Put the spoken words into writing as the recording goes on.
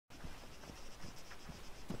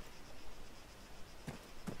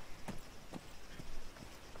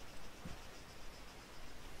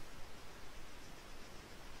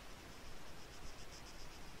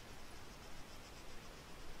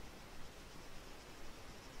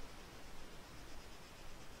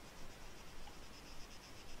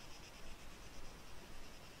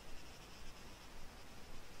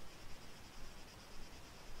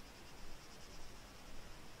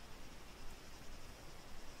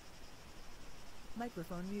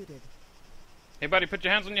Microphone muted. Hey buddy, put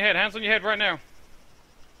your hands on your head. Hands on your head right now.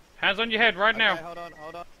 Hands on your head right now. Hold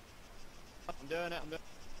on. I'm doing it.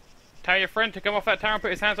 Tell your friend to come off that tower and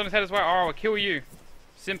put his hands on his head as well, or I'll kill you.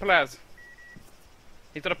 Simple as.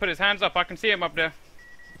 He's got to put his hands up. I can see him up there.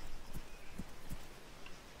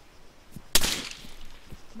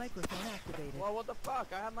 Microphone activated. Well, what the fuck?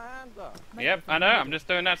 I have my hands up. Yep, I know. I'm just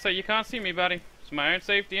doing that so you can't see me, buddy. It's my own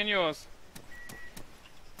safety and yours.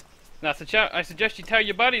 Now, I suggest you tell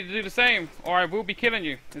your buddy to do the same, or I will be killing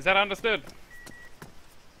you. Is that understood?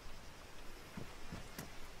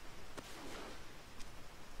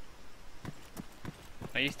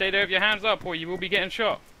 Now, you stay there with your hands up, or you will be getting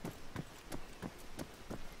shot.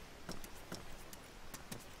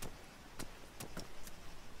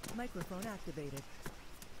 Microphone activated.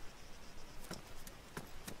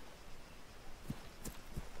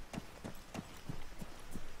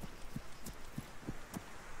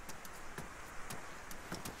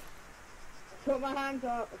 Put my hands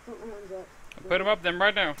up. Put my hands up. Put them up then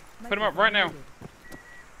right now. Put them up right now.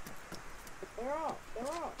 They're up. They're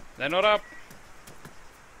up. They're not up.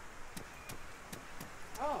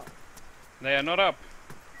 Oh. They are not up.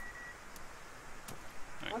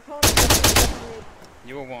 I can't.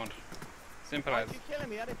 You were warned. Simple Why as. are you killing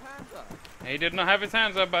me? He had his hands up. He did not have his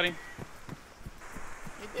hands up, buddy.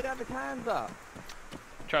 He did have his hands up.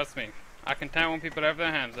 Trust me. I can tell when people have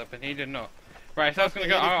their hands up, and he did not. Right, so I was going to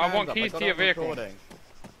go. He had his I hands want up. keys got to it your on vehicle. recording.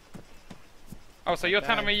 Oh, so you're Okay.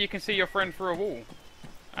 telling me you can see your friend through a wall?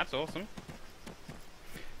 That's awesome.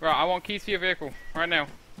 Right, I want keys to your vehicle right now,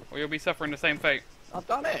 or you'll be suffering the same fate. I've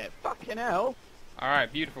done it. Fucking hell.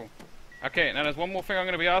 Alright, beautiful. Okay, now there's one more thing I'm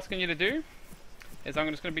going to be asking you to do. Is I'm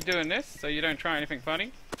just going to be doing this, so you don't try anything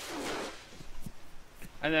funny.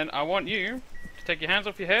 And then I want you to take your hands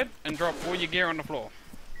off your head and drop all your gear on the floor.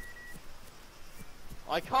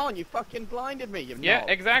 I can't. You fucking blinded me. You Yeah, knob.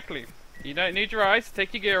 exactly. You don't need your eyes.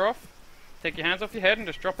 Take your gear off. Take your hands off your head and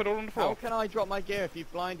just drop it all on the How floor. can I drop my gear if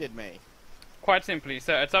you've blinded me? Quite simply,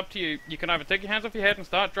 so it's up to you. You can either take your hands off your head and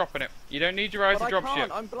start dropping it. You don't need your eyes But to drop I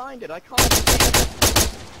can't. shit. I'm blinded. I can't.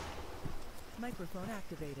 Microphone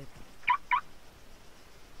activated.